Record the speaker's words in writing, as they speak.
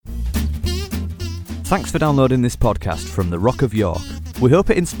Thanks for downloading this podcast from the Rock of York. We hope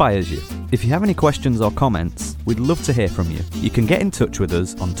it inspires you. If you have any questions or comments, we'd love to hear from you. You can get in touch with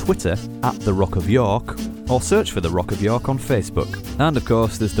us on Twitter at The Rock of York, or search for The Rock of York on Facebook. And of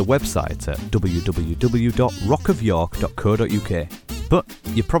course, there's the website at www.rockofyork.co.uk. But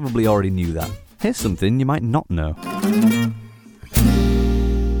you probably already knew that. Here's something you might not know.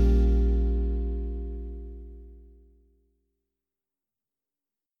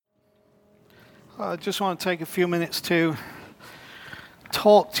 I just want to take a few minutes to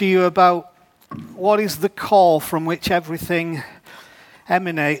talk to you about what is the core from which everything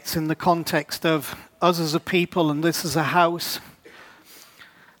emanates in the context of us as a people and this as a house.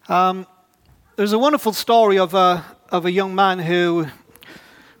 There's a wonderful story of a young man who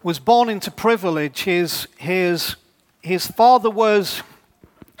was born into privilege. His father was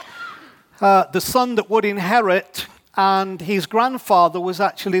the son that would inherit, and his grandfather was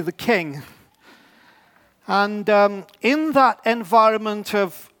actually the king. And in that environment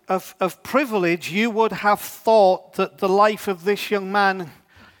of privilege, you would have thought that the life of this young man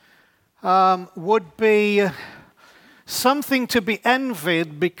would be something to be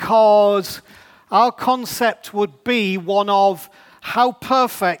envied, because our concept would be one of how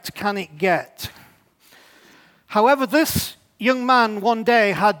perfect can it get. However, this young man one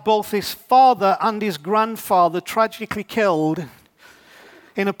day had both his father and his grandfather tragically killed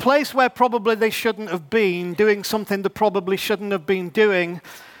in a place where probably they shouldn't have been, doing something they probably shouldn't have been doing.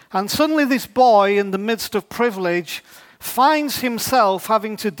 And suddenly this boy, in the midst of privilege, finds himself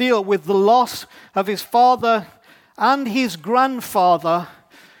having to deal with the loss of his father and his grandfather.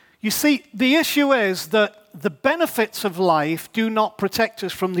 You see, the issue is that the benefits of life do not protect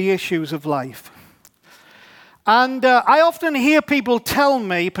us from the issues of life. And I often hear people tell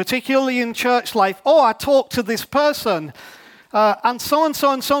me, particularly in church life, oh, I talked to this person, and so and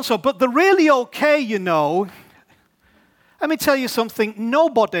so and so and so, but they're really okay, you know. Let me tell you something,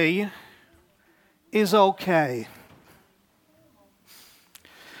 nobody is okay.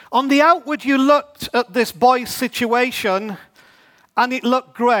 On the outward, you looked at this boy's situation, and it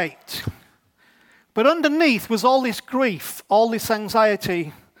looked great. But underneath was all this grief, all this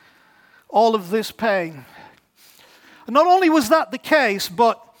anxiety, all of this pain. And not only was that the case,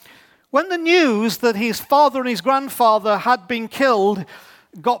 but when the news that his father and his grandfather had been killed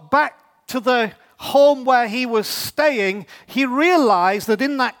got back to the home where he was staying, he realized that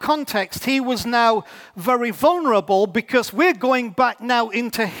in that context he was now very vulnerable, because we're going back now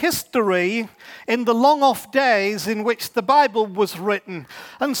into history in the long off days in which the Bible was written.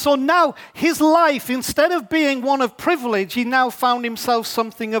 And so now his life, instead of being one of privilege, he now found himself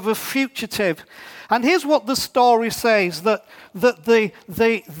something of a fugitive. And here's what the story says, that the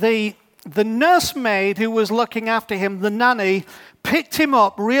nursemaid who was looking after him, the nanny, picked him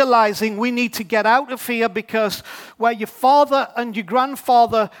up, realizing we need to get out of here, because where your father and your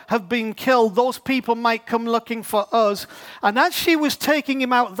grandfather have been killed, those people might come looking for us. And as she was taking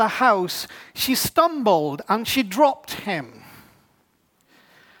him out of the house, she stumbled and she dropped him.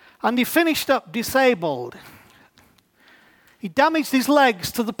 And he finished up disabled. He damaged his legs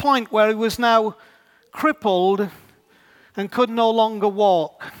to the point where he was now crippled and could no longer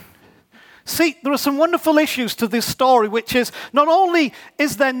walk. See, there are some wonderful issues to this story, which is not only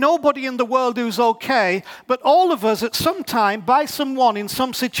is there nobody in the world who's okay, but all of us at some time, by someone in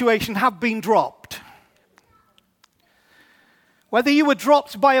some situation, have been dropped. Whether you were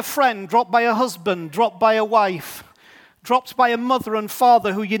dropped by a friend, dropped by a husband, dropped by a wife, dropped by a mother and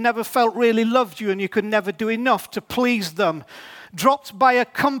father who you never felt really loved you and you could never do enough to please them, dropped by a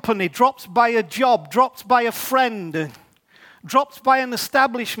company, dropped by a job, dropped by a friend, dropped by an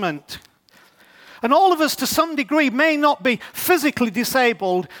establishment. And all of us, to some degree, may not be physically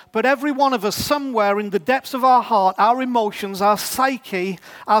disabled, but every one of us, somewhere in the depths of our heart, our emotions, our psyche,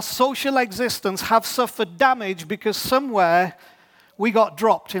 our social existence, have suffered damage because somewhere we got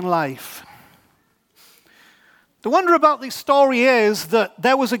dropped in life. The wonder about this story is that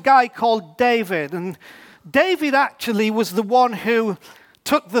there was a guy called David, and David actually was the one who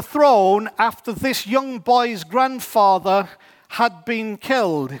took the throne after this young boy's grandfather had been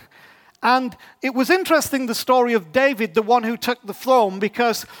killed. And it was interesting, the story of David, the one who took the throne,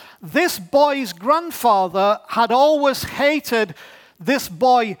 because this boy's grandfather had always hated this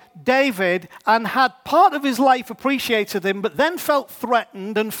boy David and had part of his life appreciated him, but then felt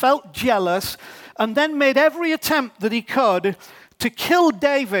threatened and felt jealous, and then made every attempt that he could to kill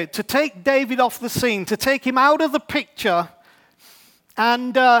David, to take David off the scene, to take him out of the picture.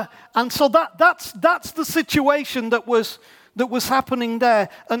 And so that's the situation that was happening there.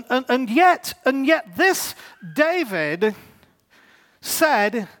 And yet this David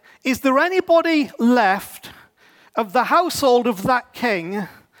said, is there anybody left of the household of that king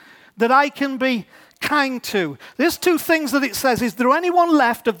that I can be kind to? There's two things that it says. Is there anyone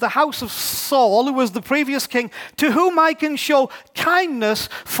left of the house of Saul, who was the previous king, to whom I can show kindness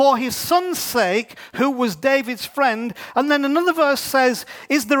for his son's sake, who was David's friend? And then another verse says,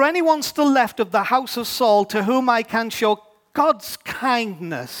 is there anyone still left of the house of Saul to whom I can show God's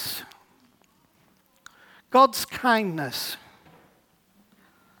kindness? God's kindness.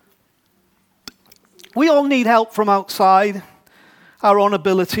 We all need help from outside our own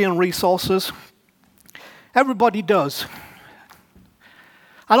ability and resources. Everybody does.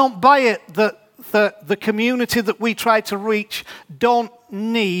 I don't buy it that the community that we try to reach don't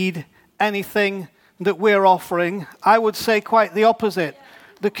need anything that we're offering. I would say quite the opposite.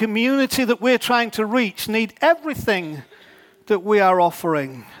 The community that we're trying to reach need everything that we are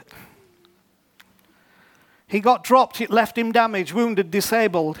offering. He got dropped, it left him damaged, wounded,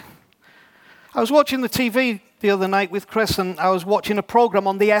 disabled. I was watching the TV the other night with Chris, and I was watching a program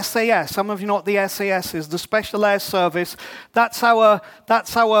on the SAS. Some of you know what the SAS is, the Special Air Service. That's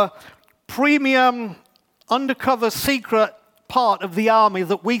our premium, undercover, secret part of the army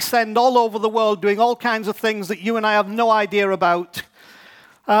that we send all over the world doing all kinds of things that you and I have no idea about.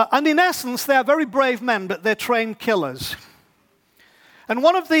 And in essence, they're very brave men, but they're trained killers. And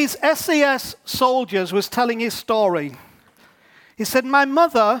one of these SAS soldiers was telling his story. He said, my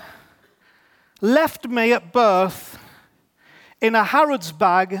mother left me at birth in a Harrods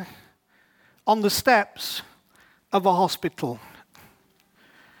bag on the steps of a hospital.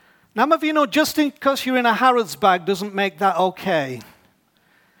 Now, some of you know, just because you're in a Harrods bag doesn't make that okay.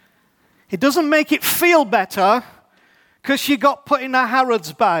 It doesn't make it feel better because you got put in a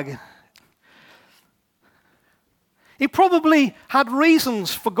Harrods bag. He probably had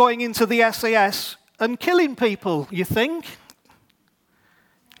reasons for going into the SAS and killing people, you think?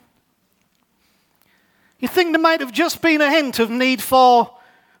 You think there might have just been a hint of need for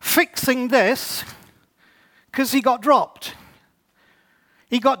fixing this because he got dropped.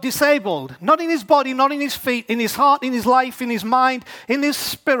 He got disabled. Not in his body, not in his feet, in his heart, in his life, in his mind, in his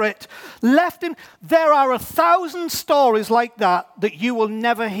spirit. Left him. There are 1,000 stories like that you will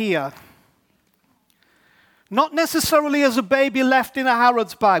never hear. Not necessarily as a baby left in a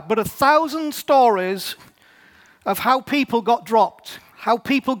Harrods bag, but 1,000 stories of how people got dropped, how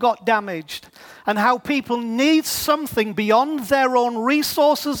people got damaged, and how people need something beyond their own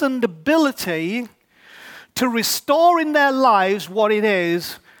resources and ability to restore in their lives what it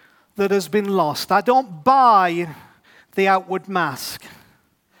is that has been lost. I don't buy the outward mask.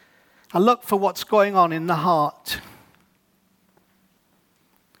 I look for what's going on in the heart.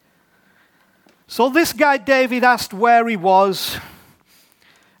 So this guy David asked where he was,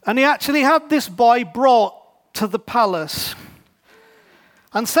 and he actually had this boy brought to the palace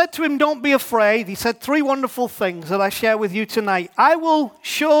and said to him, don't be afraid. He said 3 wonderful things that I share with you tonight. I will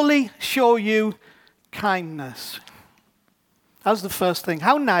surely show you kindness. That's the first thing.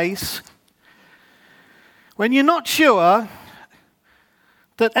 How nice when you're not sure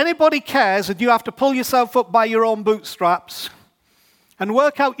that anybody cares and you have to pull yourself up by your own bootstraps and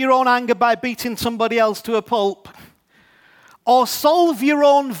work out your own anger by beating somebody else to a pulp, or solve your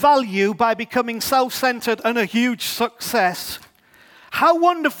own value by becoming self-centered and a huge success. How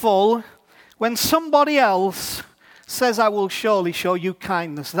wonderful when somebody else says, I will surely show you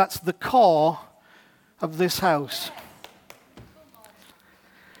kindness. That's the core of this house.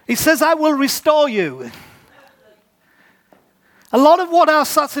 He says, I will restore you. A lot of what our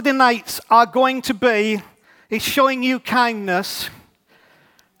Saturday nights are going to be is showing you kindness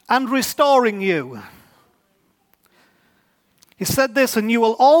and restoring you. He said this, and you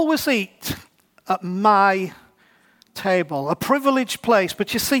will always eat at my table, a privileged place.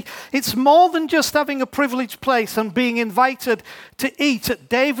 But you see, it's more than just having a privileged place and being invited to eat at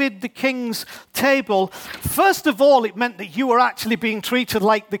David the king's table. First of all, it meant that you were actually being treated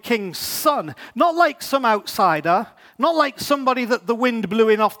like the king's son, not like some outsider, not like somebody that the wind blew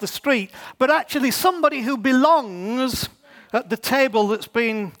in off the street, but actually somebody who belongs at the table that's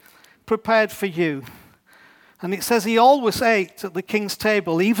been prepared for you. And it says he always ate at the king's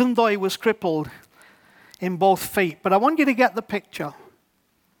table, even though he was crippled in both feet. But I want you to get the picture.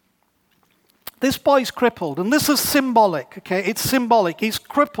 This boy's crippled, and this is symbolic, okay? It's symbolic. He's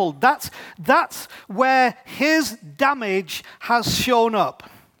crippled. That's where his damage has shown up.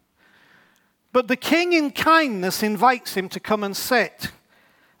 But the king in kindness invites him to come and sit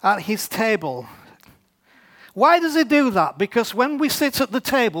at his table. Why does he do that? Because when we sit at the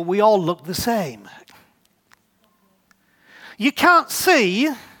table, we all look the same. You can't see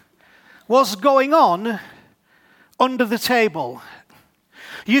what's going on under the table.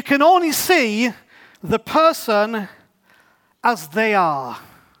 You can only see the person as they are.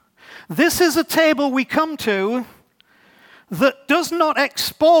 This is a table we come to that does not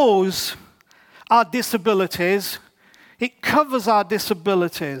expose our disabilities, it covers our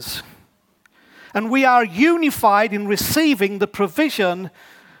disabilities. And we are unified in receiving the provision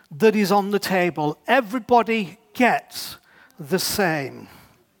that is on the table. Everybody gets the same.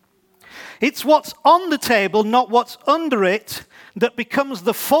 It's what's on the table, not what's under it, that becomes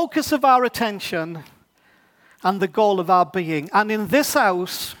the focus of our attention and the goal of our being. And in this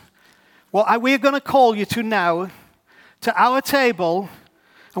house, what we're going to call you to now, to our table,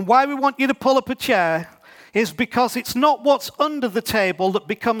 and why we want you to pull up a chair, is because it's not what's under the table that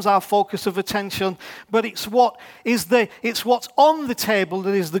becomes our focus of attention, but it's what's on the table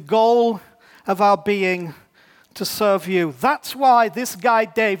that is the goal of our being to serve you. That's why this guy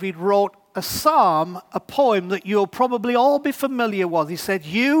David wrote a psalm, a poem that you'll probably all be familiar with. He said,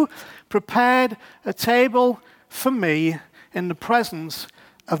 "You prepared a table for me in the presence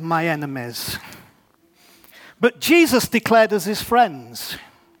of my enemies." But Jesus declared us his friends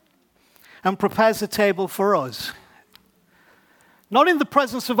and prepares a table for us. Not in the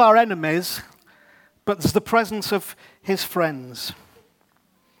presence of our enemies, but as the presence of his friends.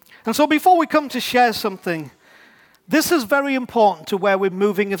 And so before we come to share something, this is very important to where we're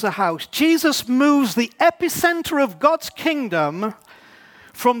moving as a house. Jesus moves the epicenter of God's kingdom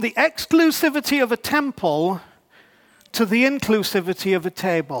from the exclusivity of a temple to the inclusivity of a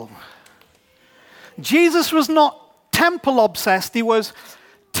table. Jesus was not temple obsessed, he was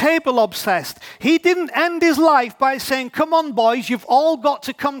table obsessed. He didn't end his life by saying, "Come on, boys, you've all got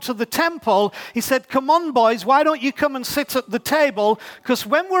to come to the temple." He said, "Come on, boys, why don't you come and sit at the table? Because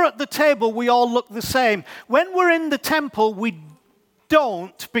when we're at the table, we all look the same. When we're in the temple, we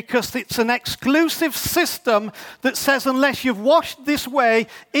don't, because it's an exclusive system that says unless you've washed this way,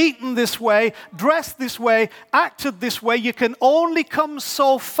 eaten this way, dressed this way, acted this way, you can only come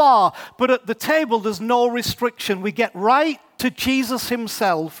so far. But at the table, there's no restriction. We get right to Jesus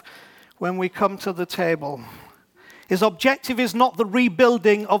himself when we come to the table. His objective is not the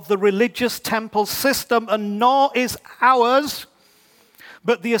rebuilding of the religious temple system, and nor is ours,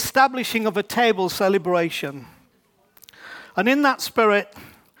 but the establishing of a table celebration. And in that spirit,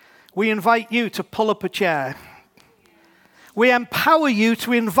 we invite you to pull up a chair. We empower you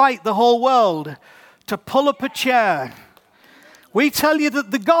to invite the whole world to pull up a chair. We tell you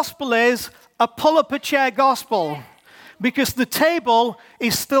that the gospel is a pull up a chair gospel, because the table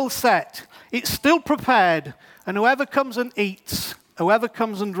is still set. It's still prepared. And whoever comes and eats, whoever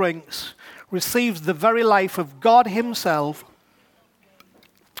comes and drinks, receives the very life of God himself,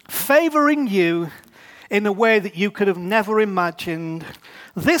 favoring you in a way that you could have never imagined.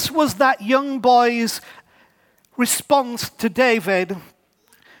 This was that young boy's response to David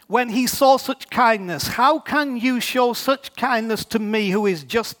when he saw such kindness. "How can you show such kindness to me who is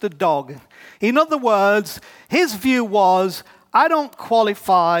just a dog?" In other words, his view was, "I don't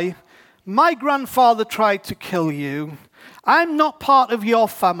qualify. My grandfather tried to kill you. I'm not part of your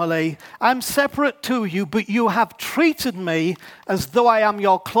family. I'm separate to you, but you have treated me as though I am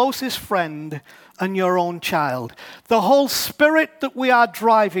your closest friend and your own child." The whole spirit that we are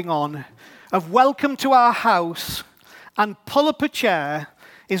driving on of welcome to our house and pull up a chair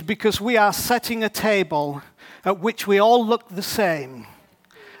is because we are setting a table at which we all look the same.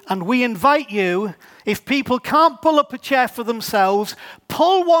 And we invite you, if people can't pull up a chair for themselves,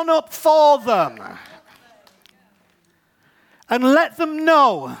 pull one up for them. And let them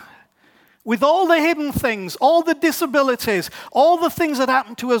know, with all the hidden things, all the disabilities, all the things that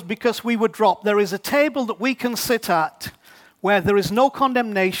happened to us because we were dropped, there is a table that we can sit at where there is no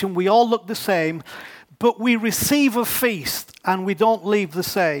condemnation, we all look the same, but we receive a feast and we don't leave the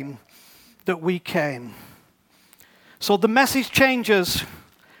same that we came. So the message changes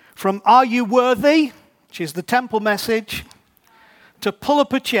from "Are you worthy?" which is the temple message, to "Pull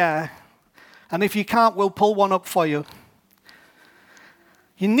up a chair, and if you can't, we'll pull one up for you."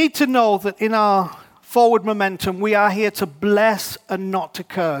 You need to know that in our forward momentum, we are here to bless and not to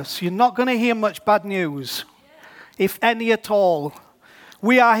curse. You're not going to hear much bad news, if any at all.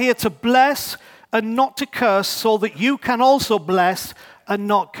 We are here to bless and not to curse so that you can also bless and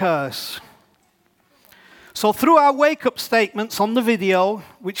not curse. So through our wake-up statements on the video,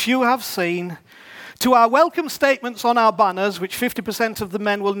 which you have seen, to our welcome statements on our banners, which 50% of the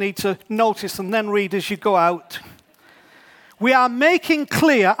men will need to notice and then read as you go out, we are making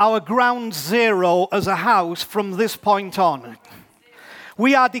clear our ground zero as a house from this point on.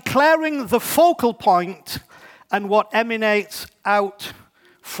 We are declaring the focal point and what emanates out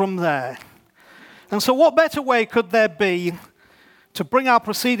from there. And so what better way could there be to bring our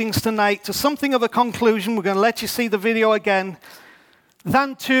proceedings tonight to something of a conclusion, we're going to let you see the video again,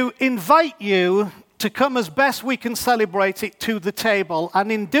 than to invite you to come as best we can celebrate it to the table.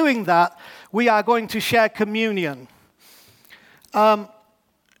 And in doing that, we are going to share communion.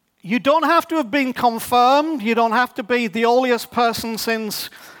 You don't have to have been confirmed. You don't have to be the holiest person since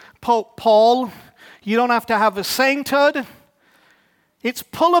Pope Paul. You don't have to have a sainthood. It's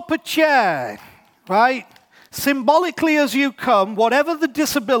pull up a chair, right? Symbolically as you come, whatever the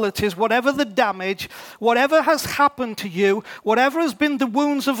disabilities, whatever the damage, whatever has happened to you, whatever has been the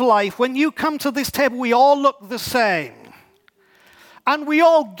wounds of life, when you come to this table, we all look the same. And we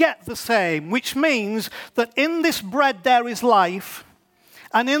all get the same, which means that in this bread there is life,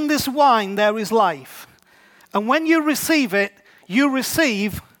 and in this wine there is life. And when you receive it, you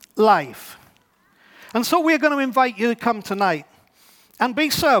receive life. And so we're going to invite you to come tonight and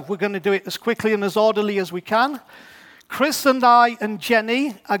be served. We're going to do it as quickly and as orderly as we can. Chris and I and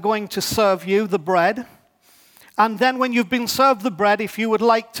Jenny are going to serve you the bread. And then when you've been served the bread, if you would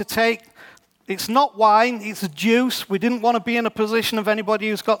like to take, it's not wine, it's juice. We didn't want to be in a position of anybody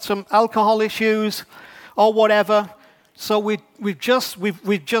who's got some alcohol issues or whatever. So we've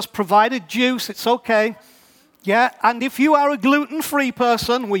just provided juice. It's okay. Yeah, and if you are a gluten-free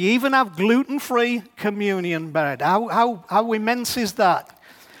person, we even have gluten-free communion bread. How immense is that?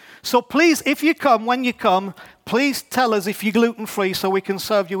 So please, if you come, when you come, please tell us if you're gluten-free so we can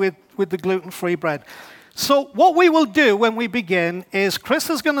serve you with the gluten-free bread. So what we will do when we begin is Chris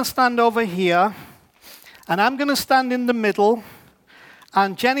is going to stand over here, and I'm going to stand in the middle,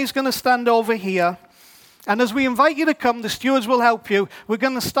 and Jenny's going to stand over here. And as we invite you to come, the stewards will help you. We're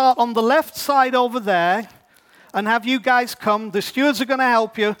going to start on the left side over there, and have you guys come. The stewards are going to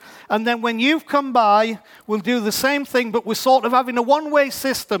help you. And then when you've come by, we'll do the same thing, but we're sort of having a one-way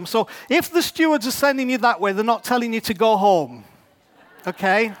system. So if the stewards are sending you that way, they're not telling you to go home.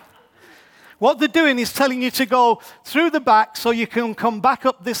 Okay? What they're doing is telling you to go through the back so you can come back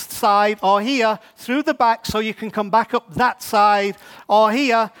up this side, or here, through the back so you can come back up that side, or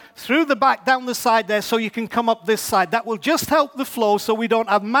here, through the back down the side there so you can come up this side. That will just help the flow so we don't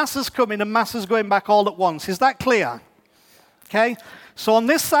have masses coming and masses going back all at once. Is that clear? Okay? So on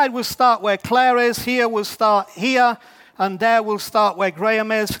this side we'll start where Claire is, here we'll start here, and there we'll start where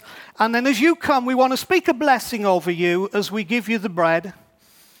Graham is. And then as you come, we want to speak a blessing over you as we give you the bread.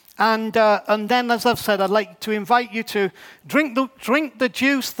 And then, as I've said, I'd like to invite you to drink the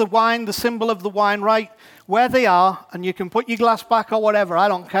juice, the wine, the symbol of the wine, right where they are, and you can put your glass back or whatever. I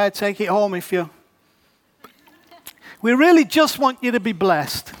don't care. Take it home if you. We really just want you to be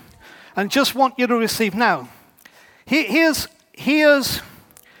blessed, and just want you to receive. Now, here's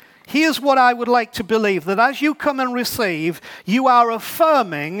what I would like to believe: that as you come and receive, you are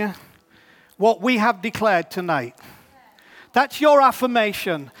affirming what we have declared tonight. That's your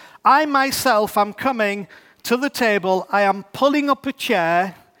affirmation. I myself am coming to the table. I am pulling up a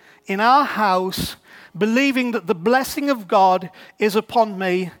chair in our house, believing that the blessing of God is upon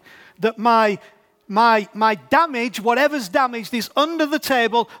me, that my damage, whatever's damaged, is under the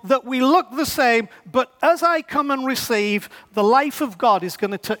table, that we look the same, but as I come and receive, the life of God is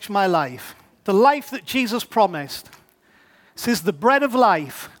going to touch my life. The life that Jesus promised. This is the bread of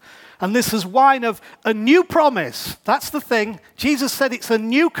life. And this is wine of a new promise. That's the thing. Jesus said it's a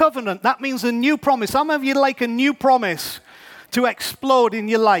new covenant. That means a new promise. Some of you like a new promise to explode in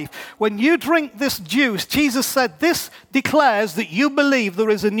your life. When you drink this juice, Jesus said this declares that you believe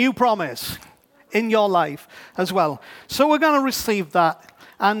there is a new promise in your life as well. So we're going to receive that.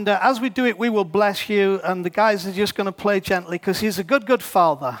 And as we do it, we will bless you. And the guys are just going to play gently because he's a good, good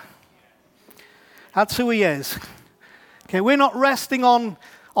father. That's who he is. Okay, we're not resting on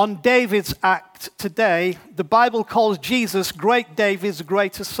David's act today. The Bible calls Jesus great David's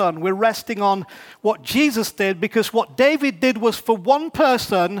greatest son. We're resting on what Jesus did, because what David did was for one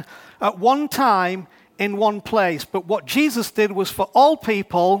person at one time in one place. But what Jesus did was for all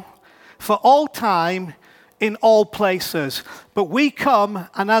people, for all time, in all places. But we come,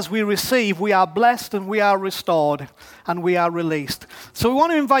 and as we receive, we are blessed and we are restored and we are released. So we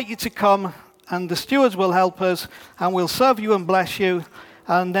want to invite you to come, and the stewards will help us, and we'll serve you and bless you.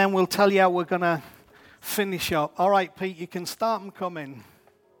 And then we'll tell you how we're going to finish up. All right, Pete, you can start them coming.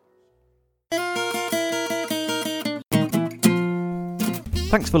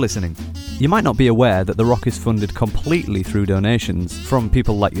 Thanks for listening. You might not be aware that The Rock is funded completely through donations from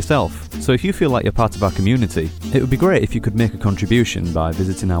people like yourself. So if you feel like you're part of our community, it would be great if you could make a contribution by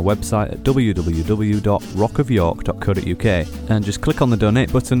visiting our website at www.rockofyork.co.uk and just click on the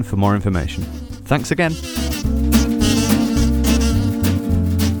donate button for more information. Thanks again.